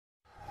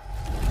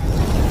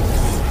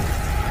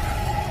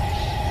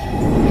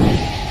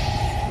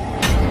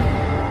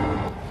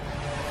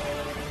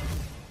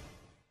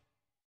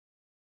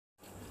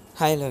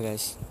Hi hello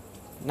guys,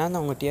 நான்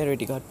தான் உங்கள்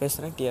TRYT கார்டு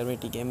பேசுகிறேன்.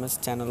 TRYT gamers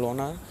channel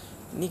owner.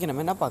 இன்றைக்கி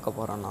நம்ம என்ன பார்க்க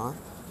போகிறோன்னா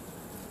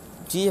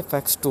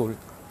GFX டூல்.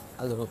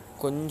 அது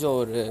கொஞ்சம்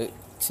ஒரு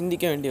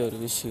சிந்திக்க வேண்டிய ஒரு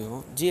விஷயம்.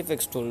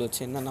 GFX டூல்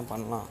வச்சு என்னென்ன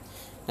பண்ணலாம்.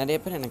 நிறைய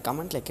பேர் எனக்கு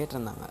கமெண்ட்டில்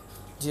கேட்டிருந்தாங்க,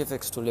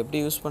 GFX டூல் எப்படி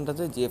யூஸ்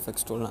பண்ணுறது,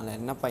 GFX டூல்னால்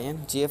என்ன பயன்,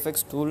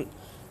 GFX டூல்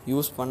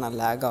யூஸ் பண்ண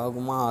லேக்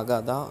ஆகுமா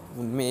ஆகாதா,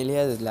 உண்மையிலேயே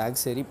அது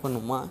லேக் சரி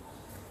பண்ணுமா,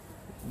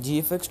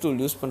 GFX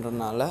டூல் யூஸ்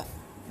பண்ணுறதுனால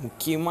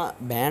முக்கியமாக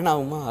பேன்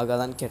ஆகுமா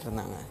ஆகாதான்னு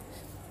கேட்டிருந்தாங்க.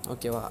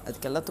 ஓகேவா,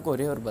 அதுக்கு எல்லாத்துக்கும்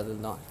ஒரே ஒரு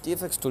பதில் தான்.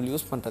 GFX டூல்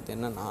யூஸ் பண்ணுறது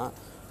என்னென்னா,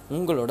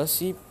 உங்களோட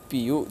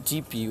CPU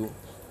GPU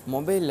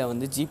மொபைலில்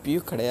வந்து GPU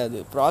கிடையாது,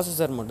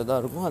 ப்ராசஸர் மட்டும்தான்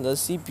இருக்கும். அதாவது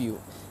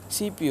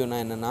CPUனா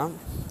என்னென்னா,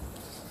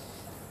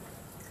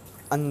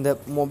 அந்த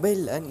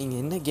மொபைலில்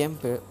நீங்கள் என்ன கேம்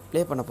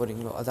ப்ளே பண்ண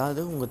போகிறீங்களோ,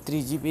 அதாவது உங்கள்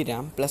 3GB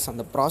RAM ப்ளஸ்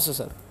அந்த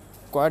ப்ராசஸர்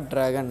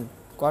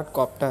குவாட்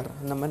காப்டர்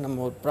அந்த மாதிரி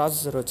நம்ம ஒரு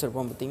ப்ராசஸர்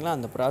வச்சுருப்போம் பார்த்திங்களா,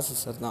 அந்த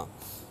ப்ராசஸர் தான்.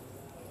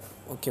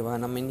 ஓகேவா,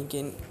 நம்ம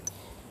இன்றைக்கி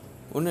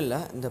ஒன்றும் இல்லை,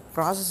 இந்த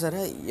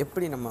ப்ராசஸரை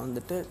எப்படி நம்ம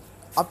வந்துட்டு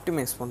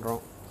ஆப்டிமைஸ்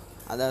பண்ணுறோம்.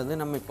 அதாவது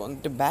நம்ம இப்போ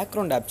வந்துட்டு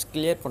பேக்ரவுண்ட் ஆப்ஸ்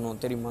கிளியர் பண்ணுவோம்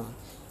தெரியுமா,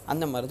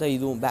 அந்த மாதிரி தான்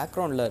இதுவும்.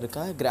 பேக்ரவுண்டில்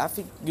இருக்க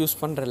கிராஃபிக் யூஸ்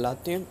பண்ணுற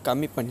எல்லாத்தையும்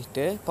கம்மி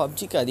பண்ணிவிட்டு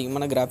பப்ஜிக்கு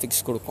அதிகமான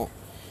கிராஃபிக்ஸ் கொடுக்கும்.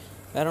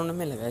 வேறு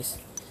ஒன்றுமே இல்லை கைஸ்.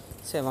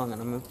 சரி வாங்க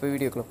நம்ம இப்போ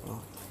வீடியோக்குள்ளே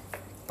போகலாம்.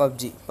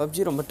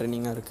 பப்ஜி ரொம்ப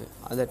ட்ரெண்டிங்காக இருக்குது.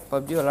 அதை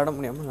பப்ஜி விளாட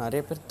முடியாமல்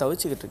நிறைய பேர்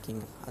தவிச்சிக்கிட்டு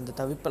இருக்கீங்க. அந்த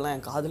தவிப்பெல்லாம்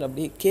என் காதில்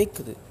அப்படியே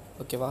கேட்குது.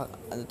 ஓகேவா,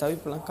 அந்த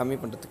தவிப்பெல்லாம் கம்மி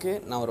பண்ணுறதுக்கு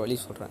நான் ஒரு வழி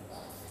சொல்கிறேன்.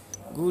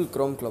 கூகுள்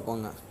க்ரோம்குள்ளே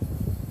போங்க.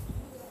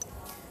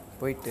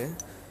 போயிட்டு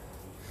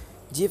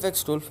GFX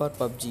tool for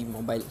PUBG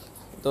mobile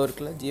இதோ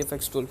இருக்குல்ல,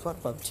 GFX tool for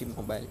PUBG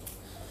mobile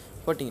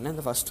போட்டிங்கன்னா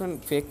இந்த ஃபஸ்ட் ஒன்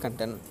ஃபேக்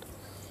கண்டென்ட்.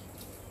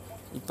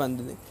 இப்போ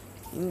வந்தது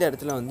இந்த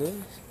இடத்துல வந்து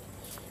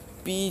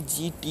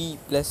PGT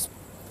ப்ளஸ்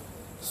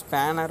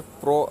ஸ்பேனர்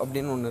ப்ரோ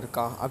அப்படின்னு ஒன்று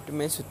இருக்கா,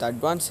 ஆப்டிமைஸ் வித்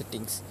அட்வான்ஸ்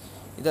செட்டிங்ஸ்.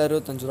 இது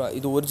 65 ரூபா.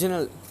 இது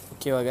ஒரிஜினல்.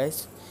 ஓகேவா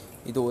கைஸ்,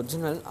 இது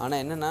ஒரிஜினல்.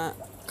 ஆனால் என்னென்னா,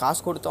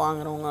 காசு கொடுத்து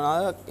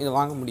வாங்குறவங்களால இதை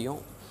வாங்க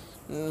முடியும்,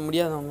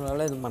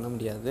 முடியாதவங்களால எதுவும் பண்ண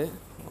முடியாது.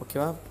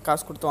 ஓகேவா,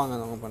 காசு கொடுத்து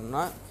வாங்காதவங்க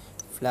பண்ணால்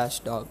ஃப்ளாஷ்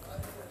டாக்.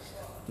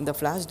 இந்த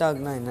ஃப்ளாஷ்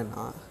டாக்னால்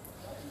என்னென்னா,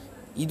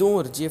 இதுவும்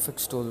ஒரு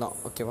GFX டூல் தான்.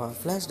 ஓகேவா,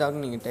 ஃப்ளாஷ் டாக்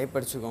நீங்கள் type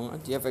அடிச்சுக்கோங்க,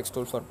 GFX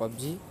tool for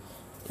PUBG.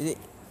 இது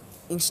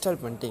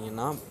இன்ஸ்டால்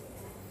பண்ணிட்டீங்கன்னா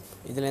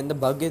இதில் எந்த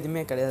பக்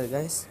எதுவுமே கிடையாது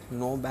கைஸ்,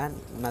 நோ பேன்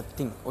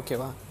நத்திங்.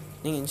 ஓகேவா,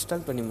 நீங்கள்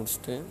இன்ஸ்டால் பண்ணி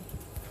முடிச்சுட்டு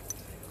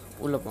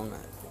உள்ளே போங்க.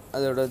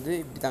 அதோட இது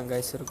இப்படி தான்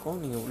கைஸ் இருக்கும்.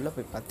 நீங்கள் உள்ளே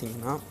போய்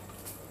பார்த்தீங்கன்னா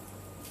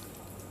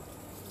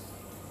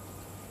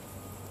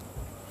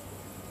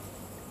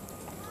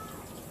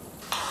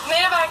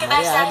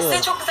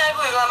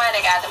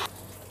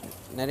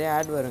நிறைய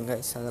ஆட் வரும்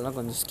கைஸ், அதெல்லாம்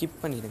கொஞ்சம்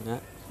ஸ்கிப் பண்ணிடுங்க.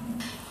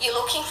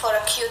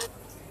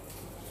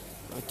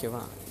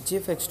 ஓகேவா,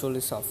 GFX டூல்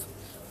இஸ் ஆஃப்.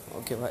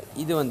 ஓகேவா,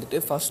 இது வந்துட்டு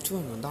ஃபஸ்ட்டு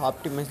ஒன்று வந்து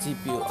ஆப்டிமைஸ்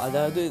GPU.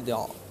 அதாவது இது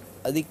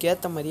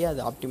அதுக்கேற்ற மாதிரியே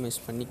அது ஆப்டிமைஸ்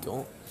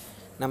பண்ணிக்கும்.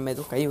 நம்ம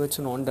எதுவும் கை வச்சு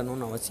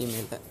நோண்டணும்னு அவசியமே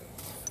இல்லை.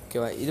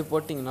 ஓகேவா, இது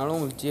போட்டிங்கனாலும்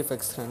உங்களுக்கு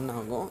GFX ரன்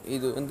ஆகும்.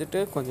 இது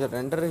வந்துட்டு கொஞ்சம்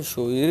ரெண்டரை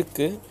இஷ்யூ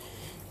இருக்குது.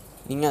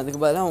 நீங்கள்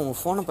அதுக்கு பதிலாக உங்கள்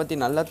ஃபோனை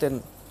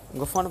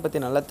பற்றி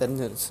நல்லா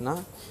தெரிஞ்சிருச்சுன்னா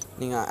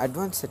நீங்கள்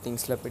அட்வான்ஸ்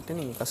செட்டிங்ஸில் போய்ட்டு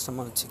நீங்கள்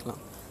கஷ்டமாக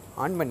வச்சுக்கலாம்.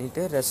 ஆன்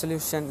பண்ணிவிட்டு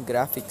ரெசல்யூஷன்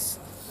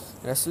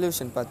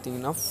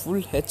பார்த்தீங்கன்னா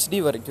ஃபுல் HD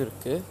வரைக்கும்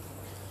இருக்குது.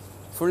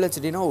 ஃபுல்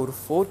ஹெச்டினா ஒரு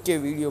 4K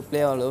வீடியோ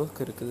ப்ளே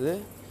அளவுக்கு இருக்குது.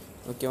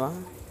 ஓகேவா,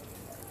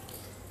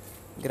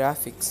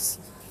 கிராஃபிக்ஸ்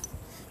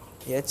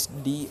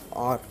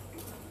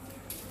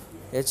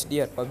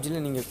HDR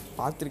பப்ஜியில் நீங்கள்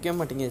பார்த்துருக்கே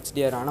மாட்டீங்க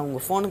HDR. ஆனால்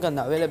உங்கள் ஃபோனுக்கு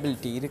அந்த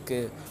அவைலபிலிட்டி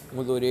இருக்குது.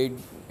 உங்களுக்கு ஒரு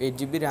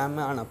 8GB RAM,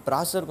 ஆனால்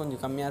ப்ராசஸர்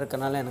கொஞ்சம் கம்மியாக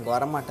இருக்கனால எனக்கு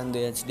வரமாட்டேன்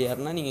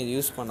HDRனால் நீங்கள் இது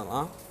யூஸ்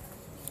பண்ணலாம்.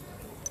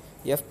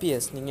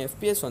 நீங்கள்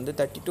FPS வந்து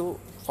 30 to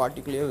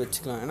 40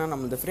 வச்சுக்கலாம். ஏன்னா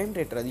நம்ம இந்த ஃப்ரேம்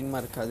ரேட்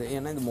அதிகமாக இருக்காது,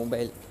 ஏன்னா இது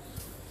மொபைல்.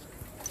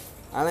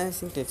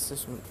 அனலைசிங்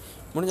டெக்ஸ்ட்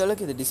முடிஞ்ச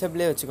அளவுக்கு இது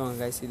டிசேபிளே வச்சுக்கோங்க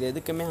கைஸ். இது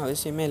எதுக்குமே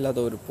அவசியமே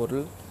இல்லாத ஒரு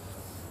பொருள்.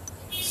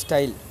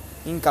 ஸ்டைல்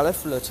நீங்கள்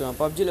கலர்ஃபுல்லாக வச்சுக்கோங்க.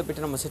 பப்ஜியில்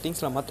போய்ட்டு நம்ம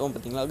செட்டிங்ஸில் மாற்றுவோம்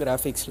பார்த்தீங்களா,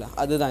 கிராஃபிக்ஸில்,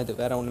 அதுதான் இது,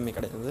 வேறு ஒன்றுமே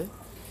கிடையாது.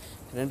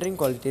 ரெண்டரிங்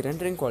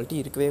குவாலிட்டி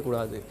இருக்கவே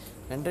கூடாது.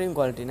 ரெண்டரிங்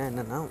குவாலிட்டினா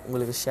என்னென்னா,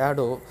 உங்களுக்கு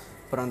ஷேடோ,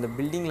 அப்புறம் அந்த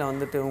பில்டிங்கில்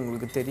வந்துட்டு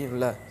உங்களுக்கு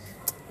தெரியும்ல,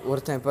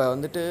 ஒருத்தன் இப்போ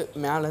வந்துட்டு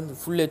மேலேருந்து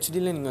ஃபுல்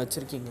HDயில் நீங்கள்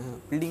வச்சுருக்கீங்க,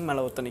 பில்டிங்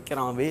மேலே ஒருத்தன்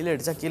நிற்கிறான், வெயில்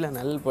அடித்தா கீழே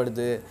நிழல்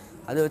படுது,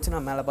 அதை வச்சு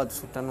நான் மேலே பார்த்து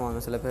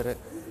சுட்டேன்னுவாங்க சில பேர்.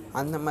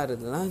 அந்த மாதிரி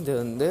இதெல்லாம் இது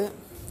வந்து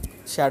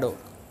ஷேடோ.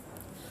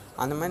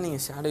 அந்த மாதிரி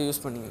நீங்கள் ஷேடோ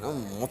யூஸ் பண்ணிங்கன்னா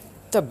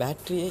மொத்த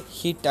பேட்டரியை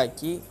ஹீட்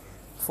ஆக்கி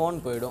ஃபோன்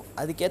போயிடும்.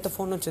 அதுக்கேற்ற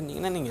ஃபோன்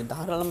வச்சுருந்தீங்கன்னா நீங்கள்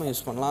தாராளமாக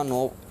யூஸ் பண்ணலாம், நோ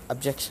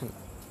அப்ஜெக்ஷன்.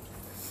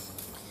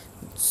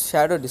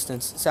 ஷேடோ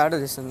டிஸ்டன்ஸ்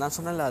தான்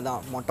சொன்னல,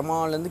 அதான் மொட்டை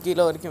மாவுலேருந்து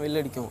கீழே வரைக்கும் வெயில்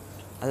அடிக்கும்.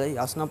 அதாவது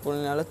யாசனா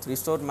பொருள்னால 3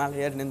 ஸ்டோர்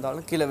மேலே ஏறி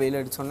நின்றாலும் கீழே வெயில்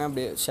அடித்தோன்னே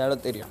அப்படியே ஷேடோ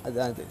தெரியும்.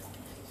 அதுதான் அது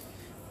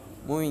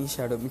மூவிங்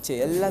ஷேடோ.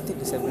 மிச்சம் எல்லாத்தையும்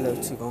டிசேபிளாக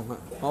வச்சுக்கோங்க,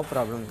 நோ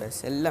ப்ராப்ளம் கைஸ்.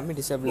 எல்லாமே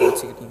டிசேபிளாக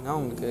வச்சுக்கிட்டிங்கன்னா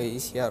உங்களுக்கு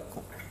ஈஸியாக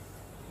இருக்கும்.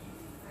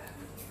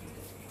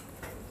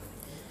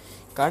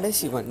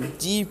 கடைசி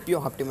GPU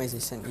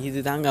ஆப்டிமைசேஷன், இது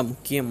தாங்க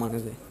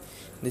முக்கியமானது.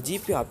 இந்த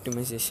GPU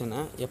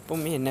ஆப்டிமைசேஷனை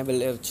எப்போவுமே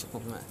என்னபிளே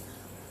வச்சுக்கோங்க.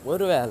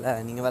 ஒரு வேளை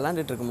நீங்கள்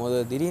விளாண்டுட்டு இருக்கும்போது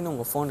திடீர்னு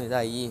உங்கள் ஃபோன்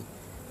இதாகி,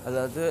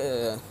 அதாவது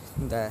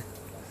இந்த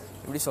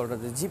எப்படி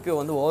சொல்கிறது, GPU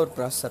வந்து ஓவர்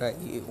ப்ராசஸர்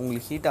ஆகி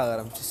உங்களுக்கு ஹீட் ஆக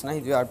ஆரம்பிச்சிச்சுன்னா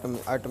இதுவே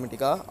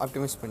ஆட்டோமேட்டிக்காக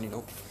ஆப்டிமைஸ்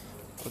பண்ணிடும்.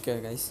 ஓகே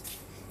கைஸ்,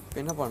 இப்போ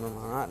என்ன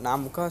பண்ணணும்னா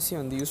நான் முக்கால்வாசி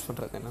வந்து யூஸ்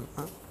பண்ணுறது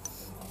என்னென்னா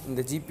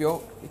இந்த ஜிபிஓ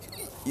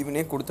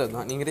இவனே கொடுத்தது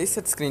தான். நீங்கள்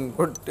ரீசெட் ஸ்க்ரீன்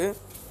போட்டு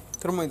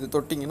திரும்ப இது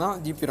தொட்டிங்கன்னா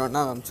ஜிபி ரன்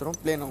ஆரம்பிச்சிடும்.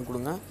 ப்ளே நம்ம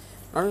கொடுங்க,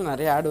 அதனால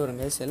நிறைய ஆடு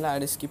வருங்க. எல்லா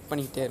ஆடு ஸ்கிப்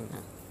பண்ணிக்கிட்டே இருங்க.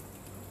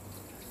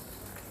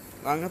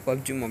 வாங்க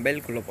பப்ஜி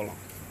மொபைலுக்குள்ளே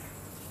போகலாம்.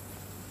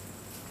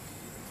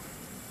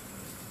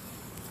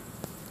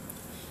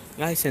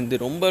 காய்ஸ்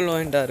இது ரொம்ப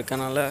லோயண்டாக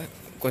இருக்கனால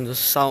கொஞ்சம்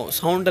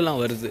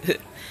சவுண்டெல்லாம் வருது.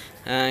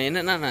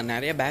 என்னென்னா நான்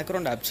நிறைய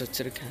பேக்ரவுண்ட் ஆப்ஸ்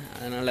வச்சுருக்கேன்,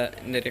 அதனால்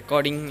இந்த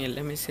ரெக்கார்டிங்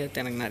எல்லாமே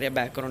சேர்த்து எனக்கு நிறைய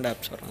பேக்ரவுண்ட்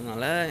ஆப்ஸ்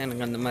வரதுனால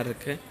எனக்கு அந்த மாதிரி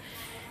இருக்குது.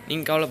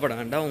 நீங்கள் கவலைப்பட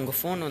வேண்டாம். உங்கள்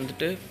ஃபோன்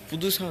வந்துட்டு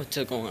புதுசாக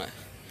வச்சுருக்கோங்க,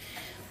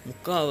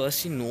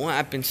 முக்கால்வாசி நோ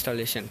ஆப்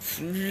இன்ஸ்டாலேஷன்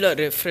ஃபுல்லாக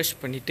ரெஃப்ரெஷ்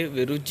பண்ணிவிட்டு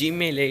வெறும்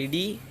ஜிமெயில்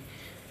ஐடி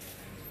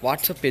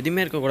வாட்ஸ்அப்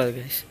எதுவுமே இருக்கக்கூடாது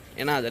கைஸ்.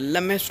 ஏன்னா அது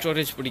எல்லாமே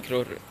ஸ்டோரேஜ் பிடிக்கிற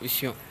ஒரு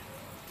விஷயம்.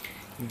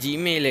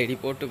 ஜிமெயில் ஐடி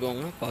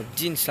போட்டுக்கோங்க,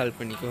 பப்ஜி இன்ஸ்டால்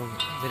பண்ணிக்கோங்க,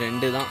 இது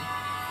 2 தான்.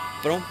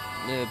 அப்புறம்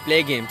ப்ளே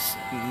கேம்ஸ்,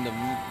 இந்த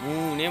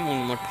 3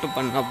 மட்டும்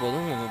பண்ணால்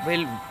போதும். உங்கள்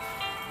மொபைல்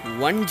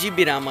 1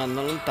 GB ரேமாக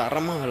இருந்தாலும்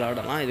தரமாக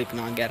விளாடலாம், இதுக்கு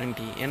நான்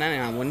கேரண்டி. ஏன்னா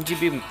நான் 1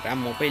 GB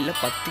ரேம் மொபைலில்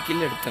 10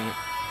 கில் எடுத்தேன்.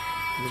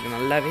 இதுக்கு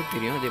நல்லாவே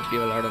தெரியும் அது எப்படி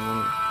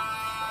விளாடணும்னு.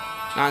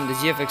 நான் இந்த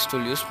GFX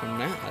டூல் யூஸ்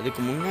பண்ணேன்.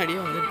 அதுக்கு முன்னாடியே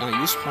வந்து நான்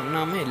யூஸ்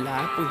பண்ணாமல் எல்லா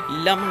ஆப்பும்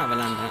இல்லாமல் நான்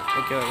விளாண்டேன்.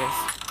 ஓகேவா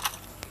கைஸ்?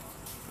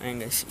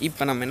 கைஸ்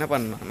இப்போ நம்ம என்ன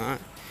பண்ணோம்னா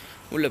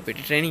உள்ளே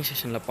போய்ட்டு ட்ரைனிங்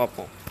செஷனில்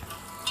பார்ப்போம்.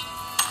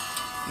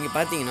 இங்கே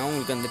பார்த்தீங்கன்னா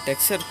உங்களுக்கு அந்த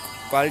டெக்ஸ்சர்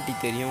குவாலிட்டி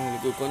தெரியும்,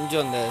 உங்களுக்கு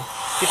கொஞ்சம் அந்த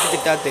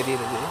திட்டாக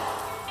தெரியுறது,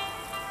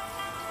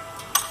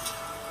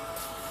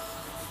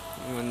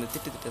 அந்த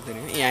திட்டாக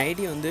தெரியும். என்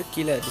ஐடி வந்து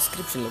கீழே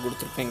டிஸ்கிரிப்ஷனில்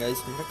கொடுத்துருப்பேன்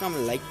கைஸ்.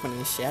 மறக்காமல் லைக்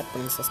பண்ணுங்கள், ஷேர்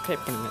பண்ணுங்கள்,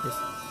 சப்ஸ்கிரைப் பண்ணுங்கள்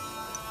கைஸ்.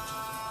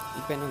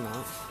 இப்போ என்னென்னா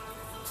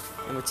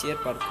நம்ம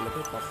சியர் பார்க்குள்ளே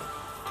போய் பார்ப்போம்.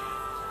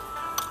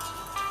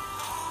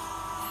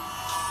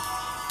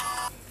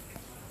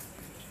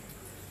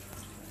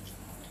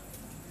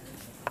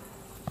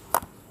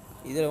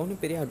 இதில்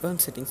ஒன்றும் பெரிய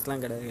அட்வான்ஸ்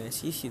செட்டிங்ஸ்லாம் கிடையாது,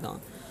 சிசி தான்.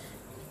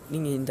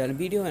 நீங்கள் இந்த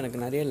வீடியோ எனக்கு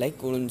நிறைய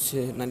லைக்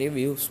விழுந்துச்சு, நிறைய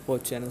வியூஸ்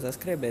போச்சு, எனக்கு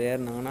சப்ஸ்கிரைபர்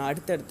ஏறினாங்கன்னா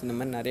அடுத்தடுத்து இந்த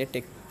மாதிரி நிறைய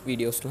டெக்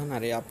வீடியோஸ்லாம்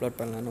நிறைய அப்லோட்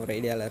பண்ணலான்னு ஒரு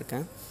ஐடியாவில்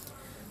இருக்கேன்.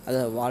 அது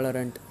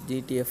வாலரண்ட்,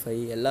 GTA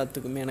 5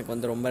 எல்லாத்துக்குமே எனக்கு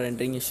வந்து ரொம்ப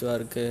ரெண்டரிங் இஷ்யூவாக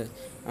இருக்குது.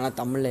 ஆனால்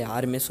தமிழில்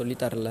யாருமே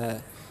சொல்லித்தரல,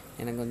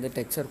 எனக்கு வந்து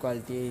டெக்ஸ்சர்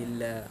குவாலிட்டியே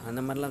இல்லை,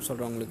 அந்த மாதிரிலாம்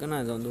சொல்கிறவங்களுக்கு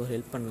நான் இதை வந்து ஒரு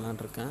ஹெல்ப்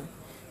பண்ணலான்னு இருக்கேன்.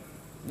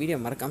 வீடியோ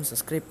மறக்காமல்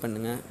சப்ஸ்கிரைப்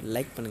பண்ணுங்கள்,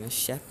 லைக் பண்ணுங்கள்,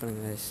 ஷேர்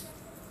பண்ணுங்கள்.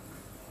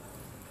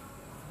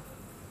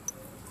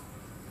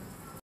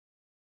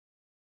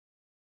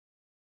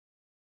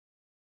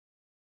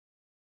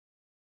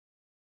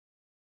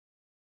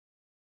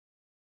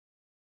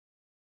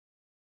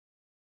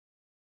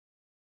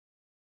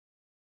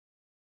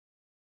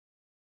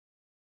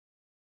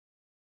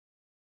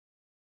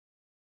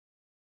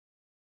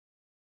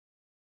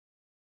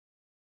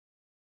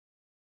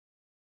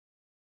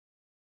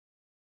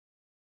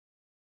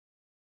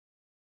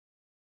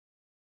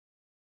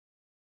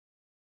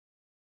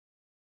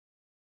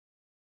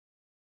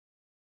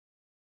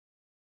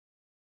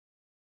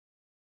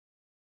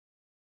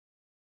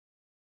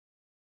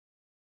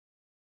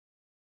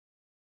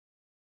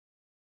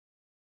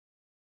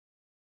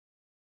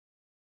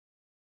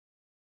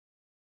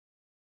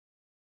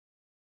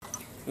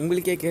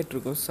 உங்களுக்கே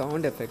கேட்டிருக்கும்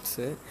சவுண்ட்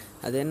எஃபெக்ட்ஸு.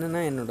 அது என்னென்னா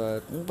என்னோடய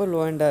ரொம்ப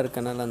லோயண்டாக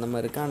இருக்கனால அந்த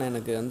மாதிரி இருக்குது. ஆனால்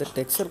எனக்கு வந்து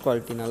டெக்ஸ்சர்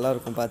குவாலிட்டி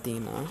நல்லாயிருக்கும்.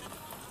 பார்த்தீங்கன்னா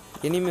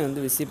இனிமேல்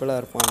வந்து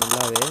விசிபிளாக இருப்பான்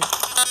நல்லாவே.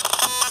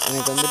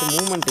 எனக்கு வந்துட்டு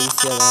மூமெண்ட்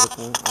ஈஸியாக தான்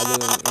இருக்கும். அது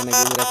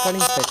எனக்கு இது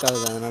ரெக்கார்டிங் ஸ்பெக்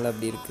ஆகுது, அதனால்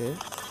அப்படி இருக்குது.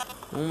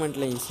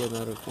 மூமெண்ட்டில் ஈஸியாக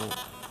தான் இருக்கும்.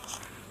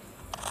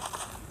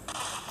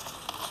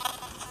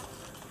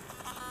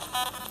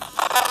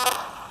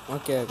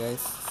 ஓகே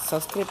கைஸ்,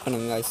 சப்ஸ்கிரைப்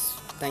பண்ணுங்கள் கைஸ்.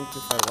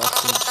 தேங்க்யூ ஃபார்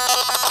வாட்சிங்.